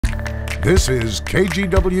This is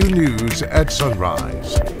KGW News at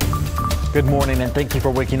Sunrise. Good morning and thank you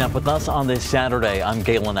for waking up with us on this Saturday. I'm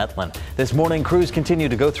Galen Etlin. This morning, crews continue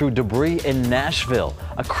to go through debris in Nashville.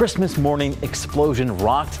 A Christmas morning explosion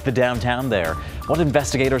rocked the downtown there. What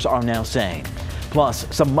investigators are now saying. Plus,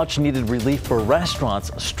 some much needed relief for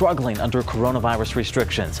restaurants struggling under coronavirus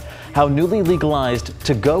restrictions. How newly legalized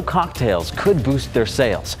to-go cocktails could boost their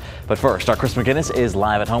sales. But first, our Chris McGinnis is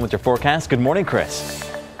live at home with your forecast. Good morning, Chris.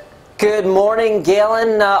 Good morning,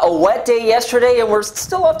 Galen. A wet day yesterday, and we're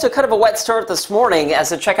still off to kind of a wet start this morning.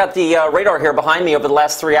 As I check out the radar here behind me over the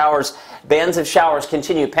last 3 hours, bands of showers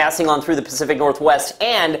continue passing on through the Pacific Northwest.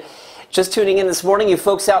 And just tuning in this morning, you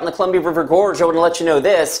folks out in the Columbia River Gorge, I want to let you know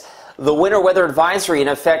this. The winter weather advisory in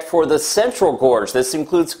effect for the Central Gorge. This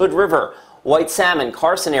includes Hood River, White Salmon,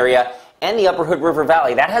 Carson area, and the Upper Hood River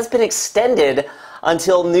Valley. That has been extended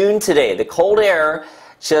until noon today. The cold air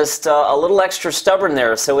just a little extra stubborn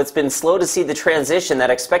there, so it's been slow to see the transition,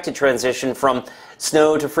 that expected transition from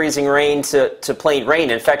snow to freezing rain to plain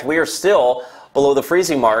rain. In fact, we are still below the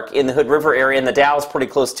freezing mark in the Hood River area, and the Dalles pretty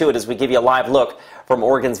close to it as we give you a live look from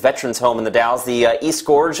Oregon's Veterans Home in the Dalles. The East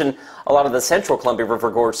Gorge and a lot of the Central Columbia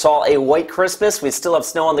River Gorge saw a white Christmas. We still have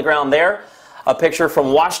snow on the ground there. A picture from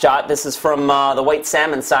WashDOT. This is from the White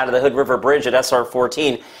Salmon side of the Hood River Bridge at SR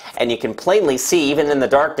 14, and you can plainly see, even in the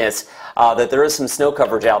darkness, that there is some snow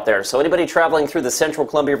coverage out there. So anybody traveling through the Central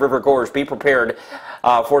Columbia River Gorge, be prepared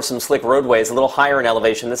for some slick roadways a little higher in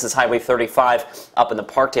elevation. This is Highway 35 up in the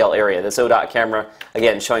Parkdale area. This ODOT camera,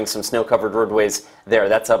 again, showing some snow-covered roadways there.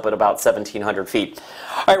 That's up at about 1,700 feet.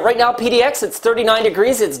 All right, right now, PDX, it's 39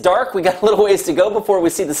 degrees. It's dark. We got a little ways to go before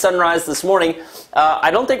we see the sunrise this morning.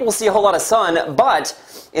 I don't think we'll see a whole lot of sun, but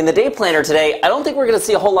in the day planner today, I don't think we're going to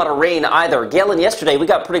see a whole lot of rain either. Galen, yesterday, we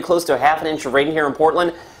got pretty close to a ½ inch of rain here in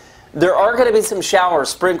Portland. There are going to be some showers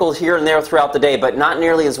sprinkled here and there throughout the day, but not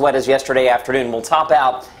nearly as wet as yesterday afternoon. We'll top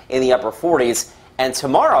out in the upper 40s. And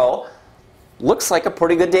tomorrow looks like a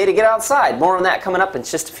pretty good day to get outside. More on that coming up in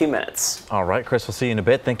just a few minutes. All right, Chris, we'll see you in a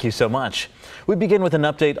bit. Thank you so much. We begin with an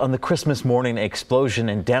update on the Christmas morning explosion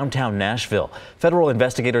in downtown Nashville. Federal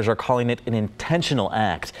investigators are calling it an intentional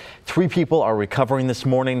act. 3 people are recovering this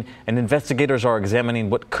morning, and investigators are examining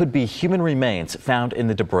what could be human remains found in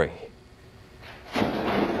the debris.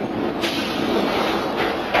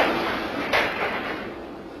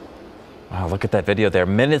 Wow, look at that video there.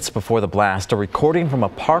 Minutes before the blast, a recording from a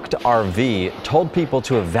parked RV told people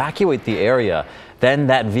to evacuate the area. Then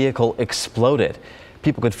that vehicle exploded.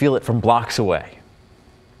 People could feel it from blocks away.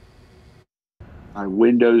 My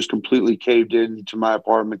windows completely caved into my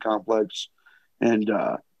apartment complex, and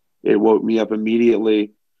it woke me up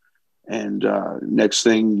immediately. And next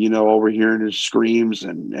thing you know, all we're hearing is screams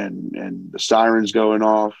and the sirens going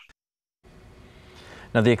off.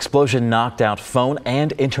 Now, the explosion knocked out phone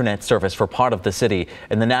and internet service for part of the city,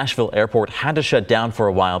 and the Nashville airport had to shut down for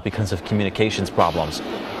a while because of communications problems.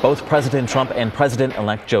 Both President Trump and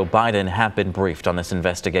President-elect Joe Biden have been briefed on this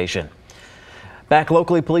investigation. Back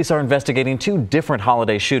locally, police are investigating 2 different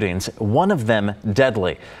holiday shootings, one of them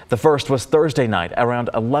deadly. The first was Thursday night around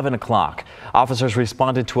 11 o'clock. Officers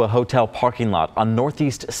responded to a hotel parking lot on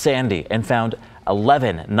Northeast Sandy and found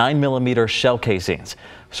 11 9mm shell casings.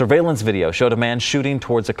 Surveillance video showed a man shooting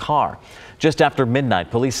towards a car. Just after midnight,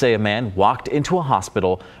 police say a man walked into a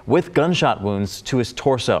hospital with gunshot wounds to his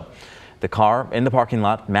torso. The car in the parking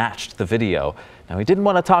lot matched the video. Now, he didn't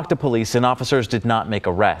want to talk to police, and officers did not make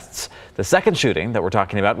arrests. The second shooting that we're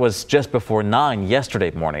talking about was just before 9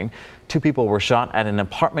 yesterday morning. 2 people were shot at an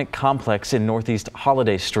apartment complex in Northeast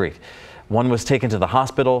Holiday Street. One was taken to the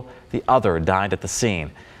hospital. The other died at the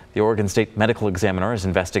scene. The Oregon State Medical Examiner is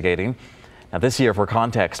investigating. Now, this year, for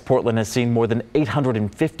context, Portland has seen more than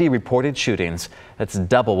 850 reported shootings. That's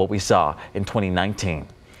double what we saw in 2019.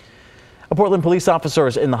 A Portland police officer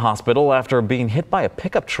is in the hospital after being hit by a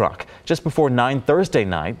pickup truck. Just before 9 Thursday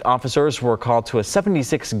night, officers were called to a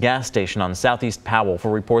 76 gas station on Southeast Powell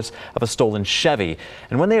for reports of a stolen Chevy.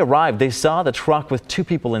 And when they arrived, they saw the truck with 2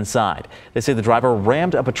 people inside. They say the driver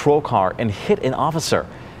rammed a patrol car and hit an officer.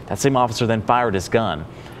 That same officer then fired his gun.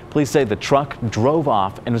 Police say the truck drove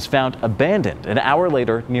off and was found abandoned an hour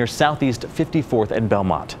later near Southeast 54th and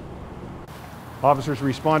Belmont. Officers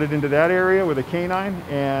responded into that area with a canine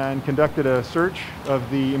and conducted a search of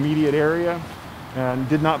the immediate area and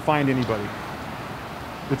did not find anybody.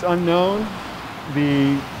 It's unknown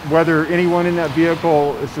whether anyone in that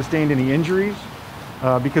vehicle sustained any injuries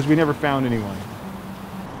because we never found anyone.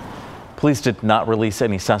 Police did not release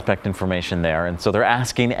any suspect information there, and so they're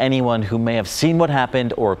asking anyone who may have seen what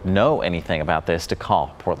happened or know anything about this to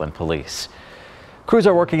call Portland police. Crews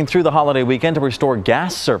are working through the holiday weekend to restore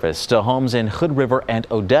gas service to homes in Hood River and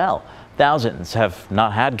Odell. Thousands have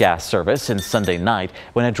not had gas service since Sunday night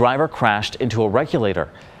when a driver crashed into a regulator.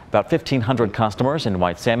 About 1,500 customers in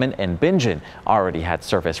White Salmon and Bingen already had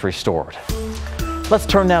service restored. Let's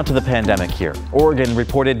turn now to the pandemic here. Oregon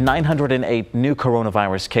reported 908 new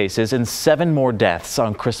coronavirus cases and 7 more deaths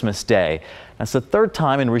on Christmas Day. That's the third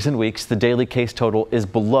time in recent weeks the daily case total is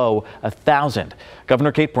below 1,000.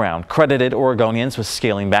 Governor Kate Brown credited Oregonians with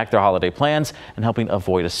scaling back their holiday plans and helping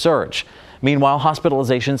avoid a surge. Meanwhile,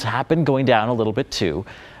 hospitalizations have been going down a little bit too.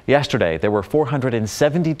 Yesterday, there were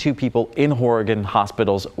 472 people in Oregon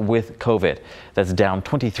hospitals with COVID. That's down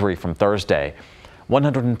 23 from Thursday.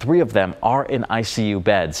 103 of them are in ICU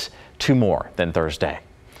beds, 2 more than Thursday.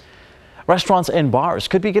 Restaurants and bars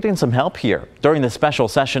could be getting some help here. During the special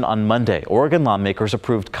session on Monday, Oregon lawmakers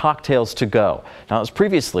approved cocktails to go. Now, it was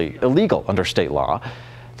previously illegal under state law.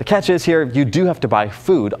 The catch is here, you do have to buy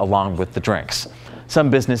food along with the drinks. Some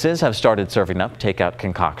businesses have started serving up takeout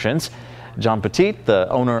concoctions. John Petit, the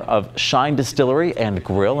owner of Shine Distillery and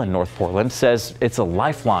Grill in North Portland, says it's a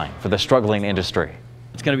lifeline for the struggling industry.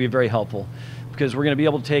 It's going to be very helpful because we're going to be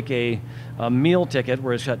able to take a meal ticket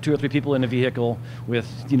where it's got 2 or 3 people in a vehicle with,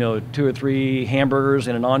 2 or 3 hamburgers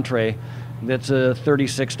and an entree. That's a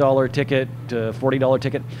 $36 ticket, $40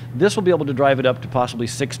 ticket. This will be able to drive it up to possibly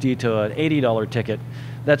 $60 to an $80 ticket.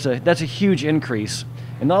 That's a huge increase.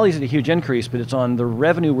 And not only is it a huge increase, but it's on the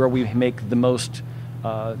revenue where we make the most,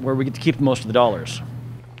 where we get to keep most of the dollars.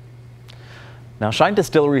 Now, Shine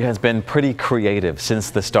Distillery has been pretty creative since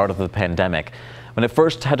the start of the pandemic. When it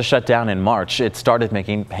first had to shut down in March, it started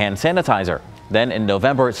making hand sanitizer. Then in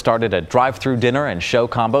November, it started a drive-through dinner and show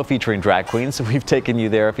combo featuring drag queens. We've taken you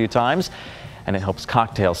there a few times, and it hopes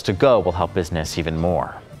cocktails to go will help business even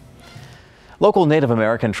more. Local Native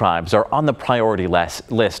American tribes are on the priority list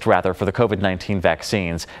for the COVID-19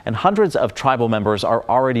 vaccines, and hundreds of tribal members are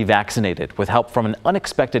already vaccinated with help from an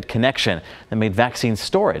unexpected connection that made vaccine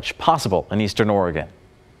storage possible in Eastern Oregon.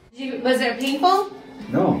 Was it painful?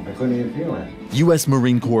 No, I couldn't even feel it. U.S.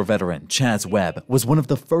 Marine Corps veteran Chaz Webb was one of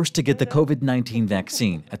the first to get the COVID-19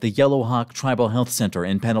 vaccine at the Yellow Hawk Tribal Health Center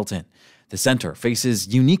in Pendleton. The center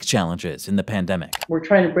faces unique challenges in the pandemic. We're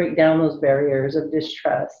trying to break down those barriers of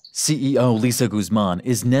distrust. CEO Lisa Guzman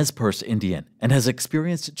is Nez Perce Indian and has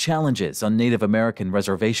experienced challenges on Native American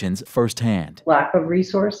reservations firsthand. Lack of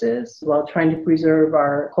resources while trying to preserve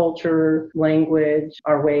our culture, language,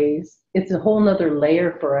 our ways. It's a whole nother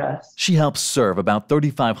layer for us. She helps serve about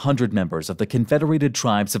 3,500 members of the Confederated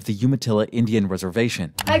Tribes of the Umatilla Indian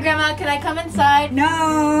Reservation. Hi, Grandma. Can I come inside? No,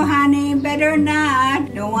 honey, better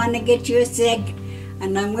not. Don't want to get you sick.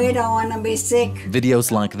 And we don't want to be sick.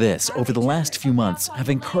 Videos like this over the last few months have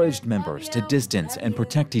encouraged members to distance and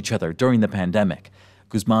protect each other during the pandemic.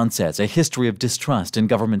 Guzman says a history of distrust in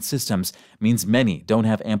government systems means many don't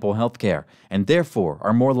have ample health care and therefore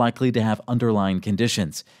are more likely to have underlying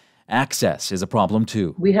conditions. Access is a problem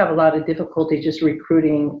too. We have a lot of difficulty just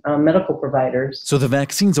recruiting medical providers. So the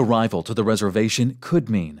vaccine's arrival to the reservation could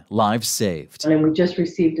mean lives saved. And we just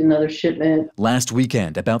received another shipment. Last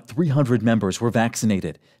weekend, about 300 members were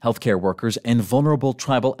vaccinated. Healthcare workers and vulnerable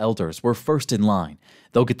tribal elders were first in line.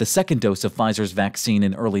 They'll get the second dose of Pfizer's vaccine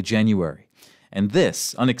in early January. And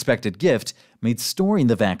this unexpected gift made storing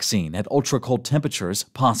the vaccine at ultra-cold temperatures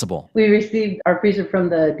possible. We received our freezer from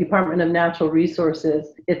the Department of Natural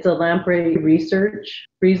Resources. It's a Lamprey research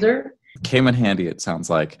freezer. Came in handy, it sounds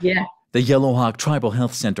like. Yeah. The Yellow Hawk Tribal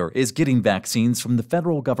Health Center is getting vaccines from the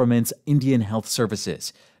federal government's Indian Health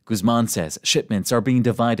Services. Guzman says shipments are being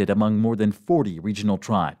divided among more than 40 regional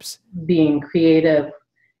tribes. Being creative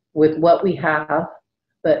with what we have,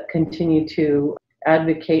 but continue to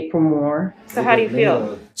advocate for more. So how do you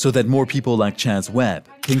feel? So that more people like Chaz Webb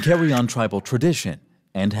can carry on tribal tradition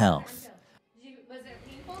and health.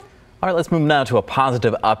 All right, let's move now to a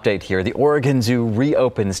positive update here. The Oregon Zoo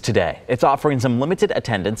reopens today. It's offering some limited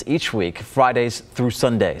attendance each week, Fridays through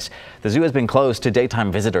Sundays. The zoo has been closed to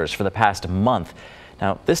daytime visitors for the past month.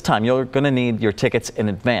 Now, this time you're going to need your tickets in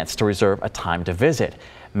advance to reserve a time to visit.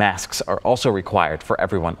 Masks are also required for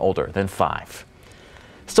everyone older than 5.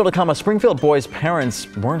 Still to come, a Springfield boy's parents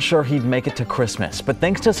weren't sure he'd make it to Christmas, but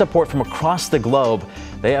thanks to support from across the globe,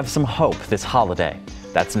 they have some hope this holiday.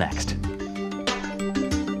 That's next.